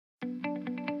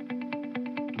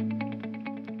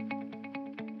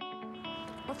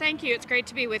thank you. It's great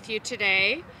to be with you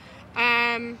today.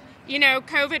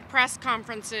 COVID press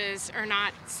conferences are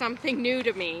not something new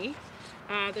to me.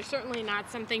 They're certainly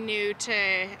not something new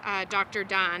to Dr.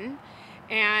 Dunn.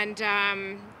 And,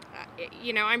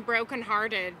 I'm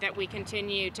brokenhearted that we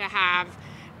continue to have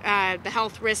the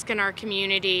health risk in our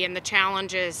community and the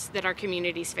challenges that our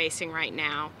community is facing right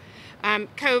now.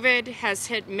 COVID has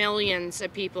hit millions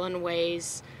of people in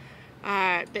ways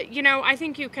that, I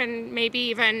think you can maybe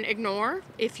even ignore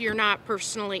if you're not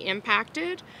personally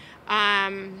impacted.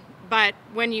 But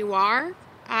when you are,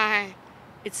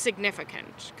 it's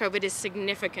significant. COVID is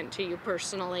significant to you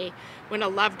personally. When a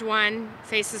loved one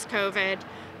faces COVID,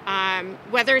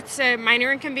 whether it's a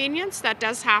minor inconvenience, that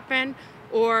does happen,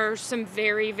 or some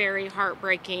very, very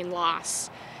heartbreaking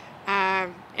loss.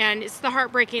 And it's the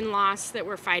heartbreaking loss that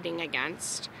we're fighting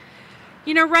against.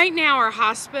 Right now our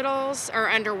hospitals are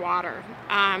underwater.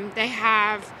 They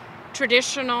have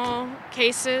traditional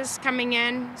cases coming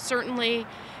in, certainly,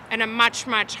 and a much,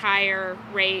 much higher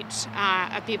rate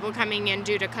of people coming in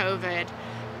due to COVID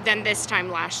than this time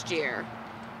last year.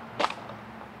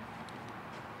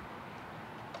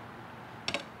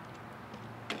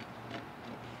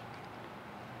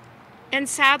 And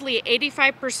sadly,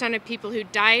 85% of people who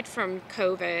died from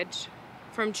COVID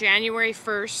from January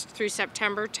 1st through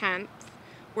September 10th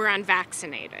were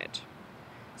unvaccinated.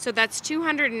 So that's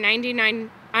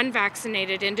 299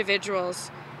 unvaccinated individuals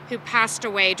who passed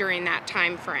away during that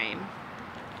time frame.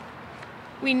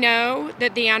 We know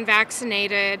that the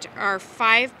unvaccinated are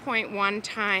 5.1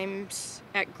 times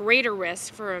at greater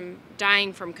risk from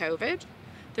dying from COVID.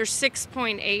 They're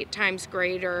 6.8 times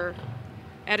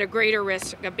at a greater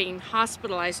risk of being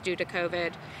hospitalized due to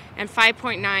COVID, and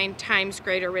 5.9 times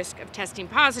greater risk of testing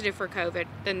positive for COVID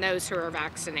than those who are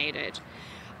vaccinated.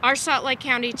 Our Salt Lake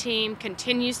County team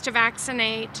continues to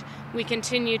vaccinate. We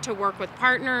continue to work with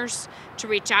partners to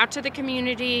reach out to the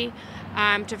community,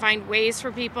 to find ways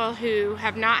for people who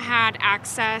have not had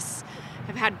access,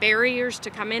 have had barriers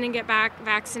to come in and get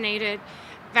vaccinated.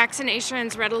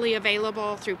 Vaccinations readily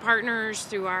available through partners,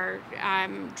 through our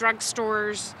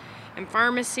drugstores and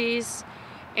pharmacies.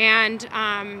 And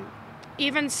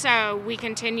even so, we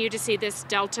continue to see this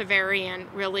Delta variant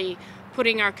really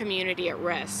putting our community at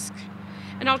risk.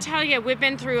 And I'll tell you, we've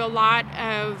been through a lot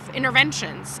of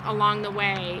interventions along the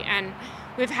way, and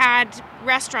we've had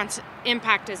restaurants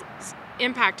impacted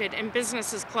and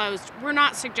businesses closed. We're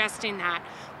not suggesting that.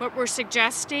 What we're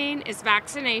suggesting is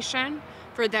vaccination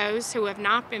for those who have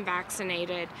not been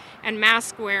vaccinated, and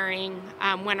mask wearing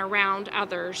when around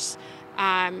others,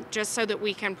 just so that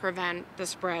we can prevent the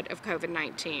spread of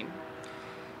COVID-19.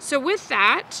 So with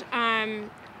that,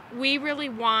 we really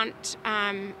want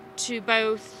to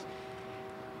both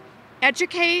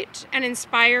educate and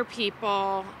inspire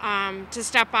people to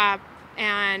step up,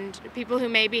 and people who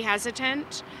may be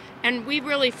hesitant. And we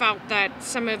really felt that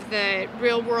some of the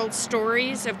real-world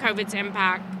stories of COVID's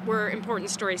impact were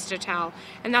important stories to tell.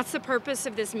 And that's the purpose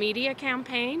of this media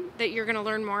campaign that you're going to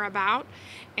learn more about.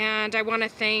 And I want to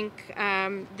thank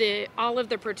all of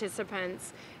the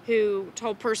participants who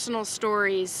told personal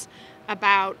stories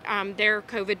about their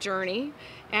COVID journey.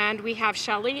 And we have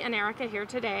Shelly and Erika here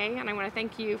today, and I want to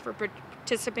thank you for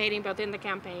participating both in the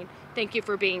campaign. Thank you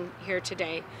for being here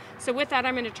today. So with that,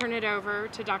 I'm going to turn it over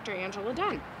to Dr. Angela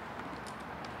Dunn.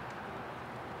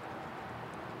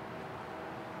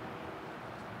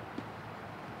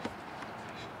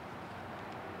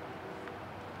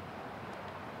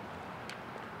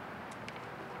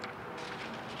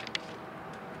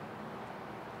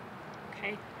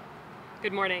 Okay.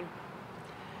 Good morning.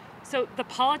 So the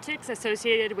politics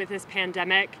associated with this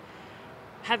pandemic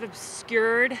have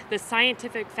obscured the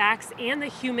scientific facts and the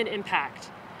human impact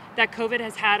that COVID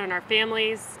has had on our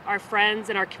families, our friends,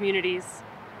 and our communities.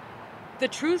 The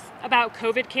Truth About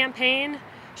COVID campaign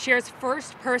shares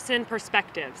first-person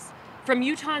perspectives from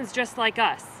Utahns just like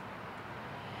us.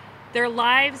 Their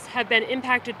lives have been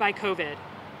impacted by COVID.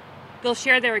 They'll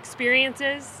share their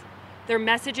experiences, their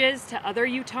messages to other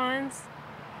Utahns,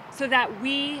 so that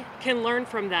we can learn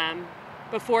from them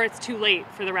before it's too late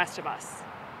for the rest of us.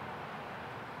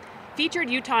 Featured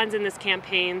Utahns in this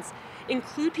campaign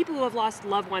include people who have lost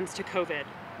loved ones to COVID,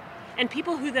 and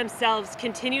people who themselves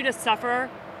continue to suffer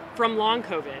from long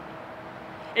COVID.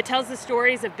 It tells the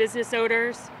stories of business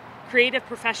owners, creative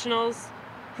professionals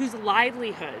whose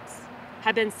livelihoods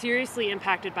have been seriously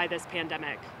impacted by this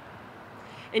pandemic.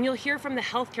 And you'll hear from the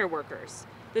healthcare workers,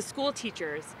 the school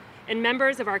teachers, and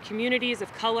members of our communities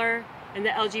of color and the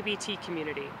LGBT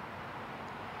community.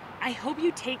 I hope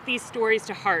you take these stories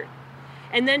to heart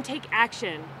and then take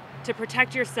action to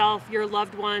protect yourself, your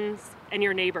loved ones, and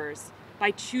your neighbors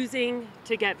by choosing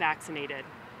to get vaccinated.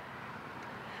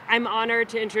 I'm honored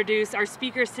to introduce our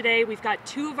speakers today. We've got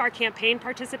two of our campaign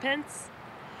participants,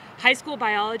 high school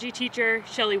biology teacher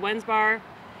Shelly Wenzbaur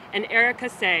and Erika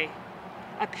Tse,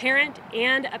 a parent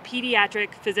and a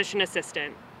pediatric physician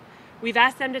assistant. We've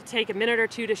asked them to take a minute or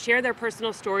two to share their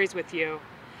personal stories with you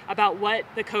about what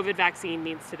the COVID vaccine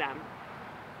means to them.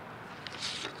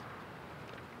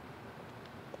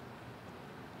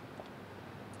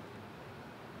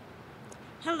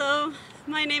 Hello,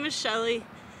 my name is Shelly.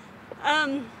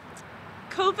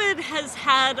 COVID has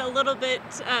had a little bit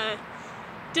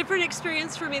different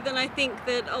experience for me than I think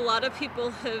that a lot of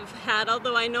people have had,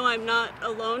 although I know I'm not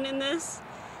alone in this.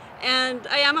 And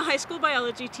I am a high school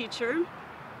biology teacher.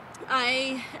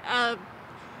 I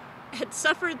had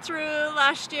suffered through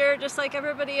last year just like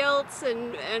everybody else,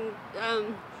 and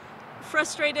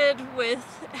frustrated with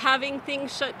having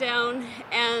things shut down.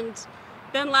 And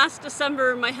then last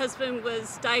December, my husband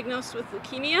was diagnosed with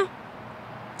leukemia,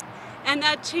 and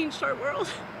that changed our world.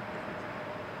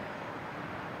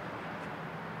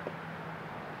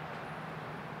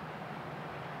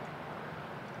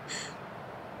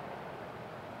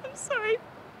 I'm sorry,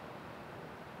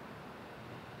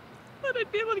 but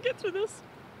I'd be able to get through this.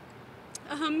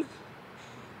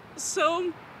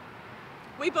 So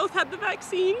we both had the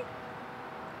vaccine,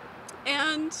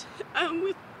 and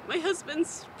with my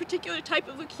husband's particular type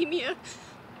of leukemia,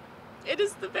 it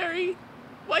is the very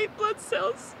white blood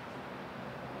cells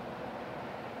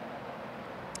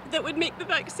that would make the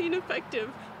vaccine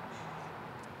effective.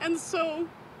 And so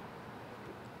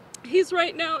he's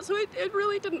right now, so it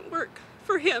really didn't work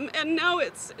for him, and now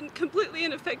it's completely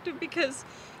ineffective because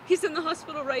he's in the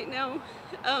hospital right now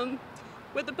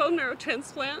with a bone marrow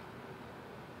transplant,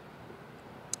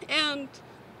 and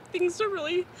things are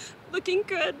really looking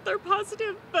good. They're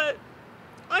positive, but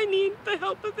I need the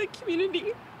help of the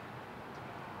community,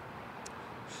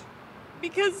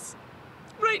 because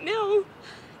right now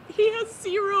he has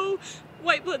 0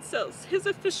 white blood cells. His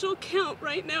official count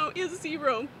right now is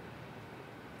 0,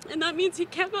 and that means he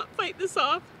cannot fight this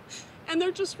off, and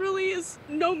there just really is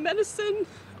no medicine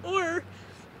or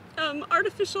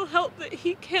artificial help that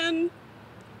he can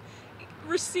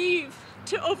receive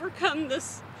to overcome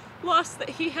this loss that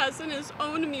he has in his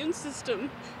own immune system.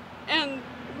 And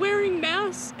wearing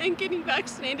masks and getting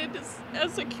vaccinated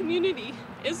as a community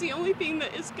is the only thing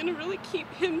that is going to really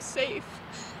keep him safe.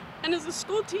 And as a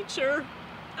school teacher,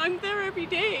 I'm there every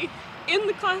day in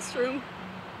the classroom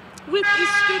with these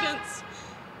students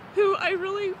who I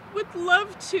really would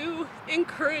love to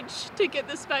encourage to get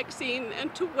this vaccine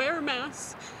and to wear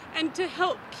masks and to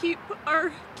help keep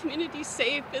our community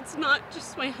safe. It's not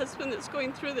just my husband that's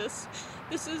going through this.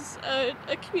 This is a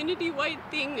community-wide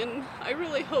thing, and I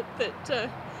really hope that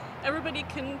everybody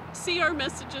can see our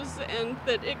messages and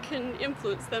that it can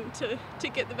influence them to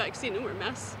get the vaccine and wear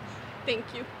masks. Thank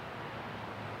you.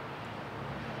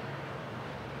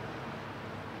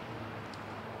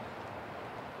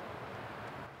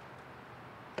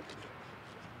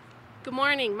 Good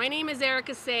morning. My name is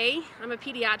Erika Tse. I'm a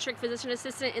pediatric physician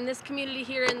assistant in this community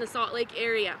here in the Salt Lake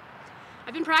area.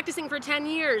 I've been practicing for 10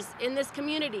 years in this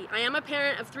community. I am a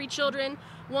parent of 3 children,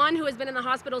 one who has been in the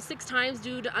hospital 6 times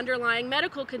due to underlying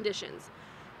medical conditions.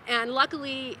 And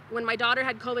luckily, when my daughter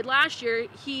had COVID last year,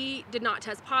 he did not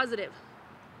test positive.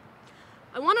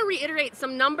 I want to reiterate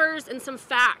some numbers and some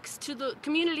facts to the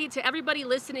community, to everybody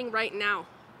listening right now.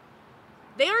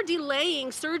 They are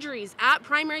delaying surgeries at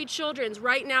Primary Children's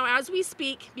right now as we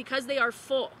speak because they are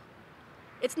full.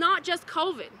 It's not just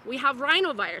COVID. We have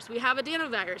rhinovirus, we have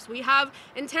adenovirus, we have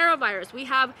enterovirus, we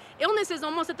have illnesses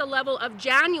almost at the level of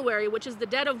January, which is the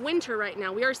dead of winter right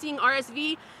now. We are seeing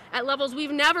RSV at levels we've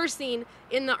never seen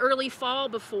in the early fall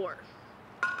before.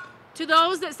 To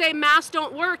those that say masks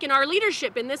don't work in our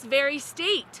leadership in this very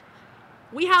state,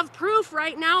 we have proof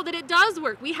right now that it does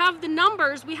work. We have the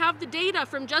numbers, we have the data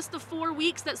from just the 4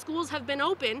 weeks that schools have been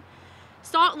open.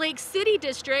 Salt Lake City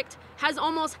District has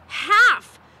almost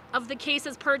half of the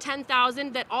cases per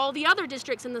 10,000 that all the other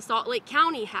districts in the Salt Lake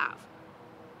County have.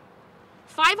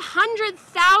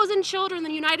 500,000 children in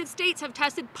the United States have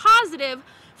tested positive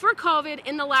for COVID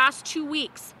in the last 2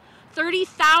 weeks.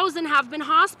 30,000 have been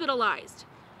hospitalized.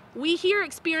 We here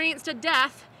experienced a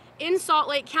death in Salt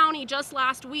Lake County just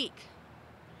last week.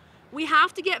 We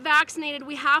have to get vaccinated,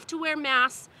 we have to wear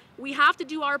masks, we have to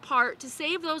do our part to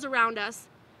save those around us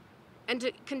and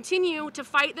to continue to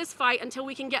fight this fight until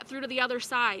we can get through to the other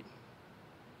side.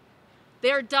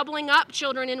 They're doubling up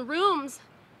children in rooms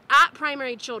at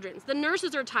Primary Children's. The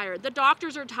nurses are tired, the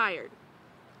doctors are tired.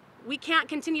 We can't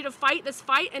continue to fight this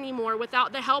fight anymore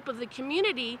without the help of the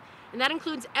community, and that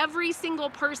includes every single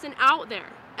person out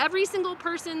there. Every single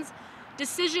person's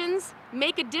Decisions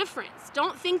make a difference.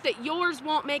 Don't think that yours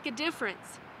won't make a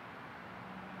difference.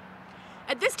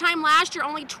 At this time last year,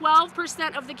 only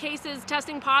 12% of the cases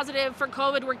testing positive for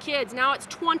COVID were kids. Now it's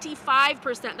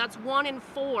 25%. That's 1 in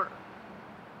 4.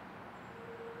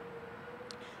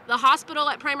 The hospital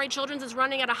at Primary Children's is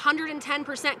running at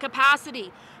 110%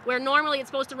 capacity, where normally it's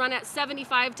supposed to run at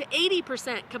 75 to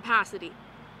 80% capacity.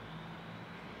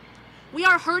 We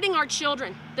are hurting our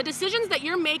children. The decisions that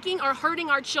you're making are hurting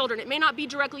our children. It may not be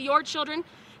directly your children,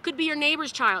 could be your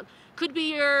neighbor's child, could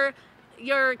be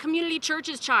your community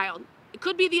church's child. It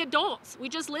could be the adults. We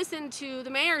just listened to the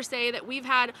mayor say that we've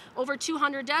had over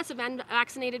 200 deaths of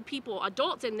unvaccinated people,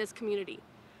 adults in this community.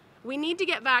 We need to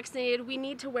get vaccinated. We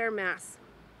need to wear masks.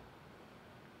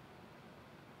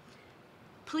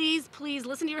 Please, please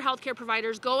listen to your healthcare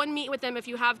providers. Go and meet with them if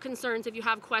you have concerns, if you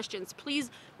have questions.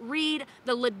 Please read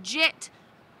the legit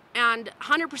and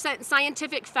 100%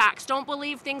 scientific facts. Don't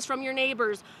believe things from your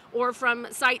neighbors or from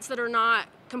sites that are not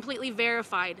completely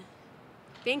verified.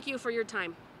 Thank you for your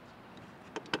time.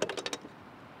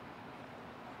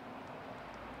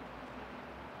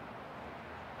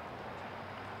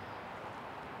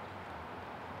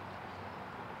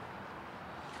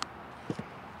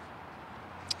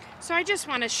 So I just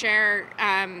want to share,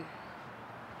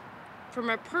 from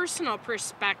a personal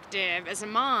perspective, as a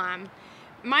mom,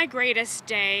 my greatest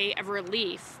day of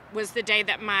relief was the day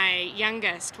that my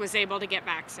youngest was able to get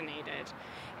vaccinated.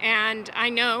 And I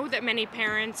know that many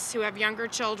parents who have younger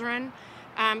children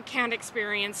can't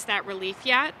experience that relief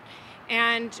yet.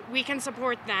 And we can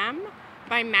support them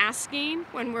by masking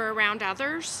when we're around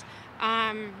others,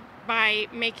 by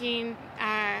making,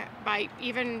 by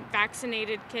even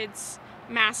vaccinated kids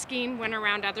masking when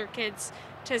around other kids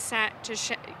to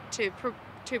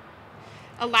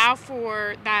allow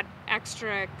for that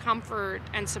extra comfort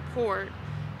and support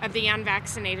of the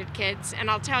unvaccinated kids. And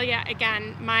I'll tell you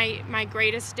again, my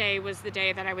greatest day was the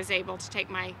day that I was able to take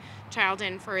my child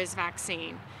in for his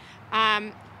vaccine.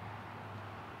 I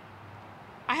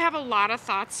have a lot of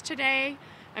thoughts today.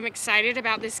 I'm excited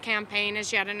about this campaign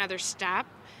as yet another step,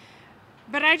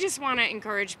 but I just want to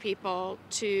encourage people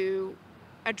to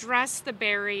address the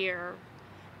barrier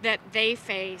that they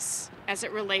face as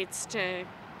it relates to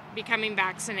becoming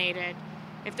vaccinated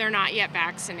if they're not yet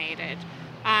vaccinated.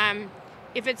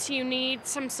 If it's you need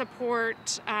some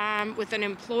support with an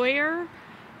employer,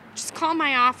 just call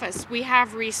my office. We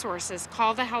have resources.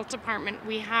 Call the health department.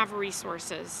 We have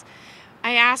resources.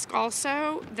 I ask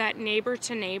also that neighbor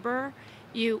to neighbor,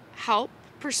 you help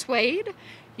persuade,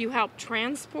 you help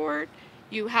transport,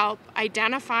 you help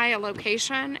identify a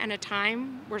location and a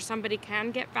time where somebody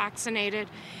can get vaccinated,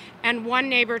 and one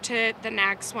neighbor to the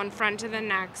next, one friend to the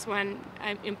next, one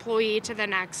employee to the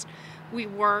next. We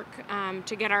work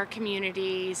to get our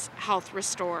community's health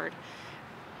restored.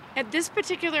 At this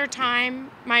particular time,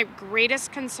 my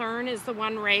greatest concern is the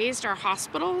one raised, our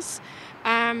hospitals.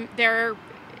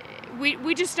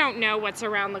 We just don't know what's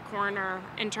around the corner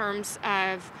in terms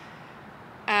of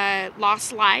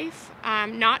lost life,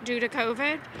 not due to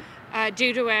COVID,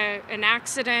 due to an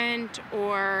accident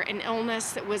or an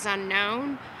illness that was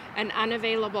unknown, an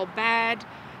unavailable bed,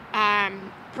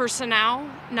 personnel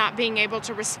not being able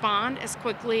to respond as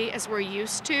quickly as we're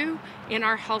used to in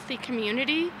our healthy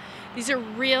community. These are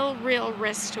real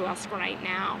risks to us right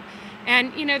now.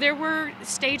 And, you know, there were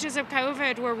stages of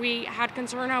COVID where we had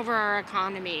concern over our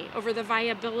economy, over the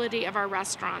viability of our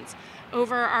restaurants,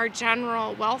 over our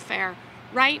general welfare.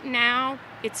 Right now,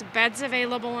 it's beds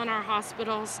available in our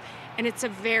hospitals, and it's a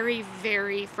very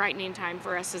frightening time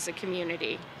for us as a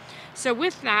community. So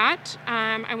with that,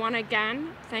 I want to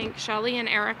again thank Shelly and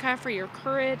Erika for your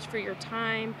courage, for your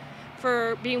time,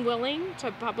 for being willing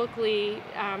to publicly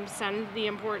send the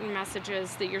important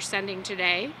messages that you're sending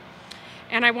today.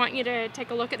 And I want you to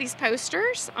take a look at these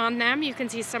posters. On them, you can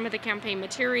see some of the campaign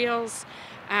materials.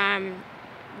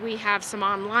 We have some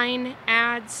online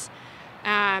ads.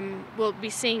 We'll be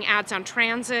seeing ads on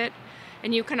transit.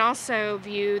 And you can also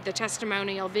view the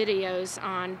testimonial videos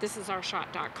on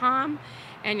thisisourshot.com,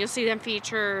 and you'll see them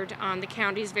featured on the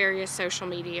county's various social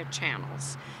media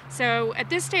channels. So at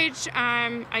this stage,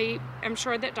 I am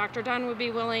sure that Dr. Dunn would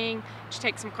be willing to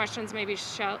take some questions, maybe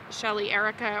Shelly,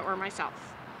 Erika, or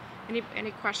myself.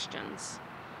 Any questions?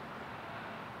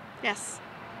 Yes.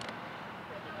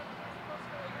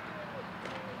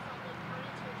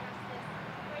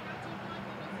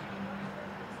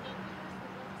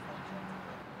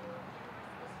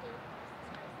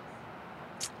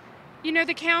 You know,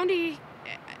 the county,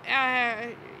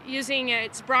 using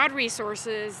its broad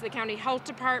resources, the county health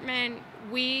department,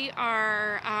 we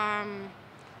are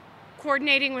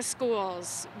coordinating with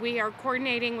schools. We are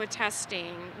coordinating with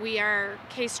testing. We are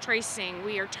case tracing.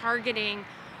 We are targeting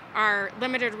our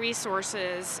limited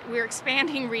resources. We're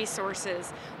expanding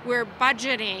resources. We're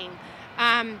budgeting.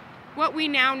 What we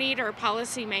now need are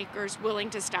policymakers willing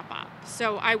to step up.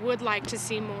 So I would like to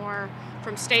see more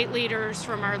from state leaders,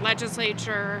 from our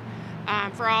legislature,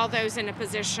 for all those in a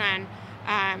position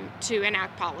to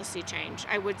enact policy change.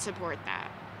 I would support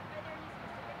that.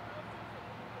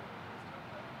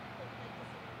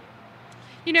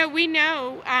 You know, we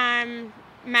know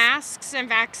masks and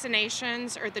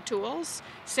vaccinations are the tools.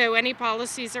 So any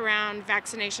policies around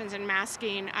vaccinations and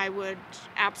masking, I would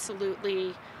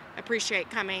absolutely appreciate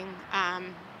coming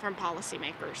from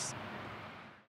policymakers.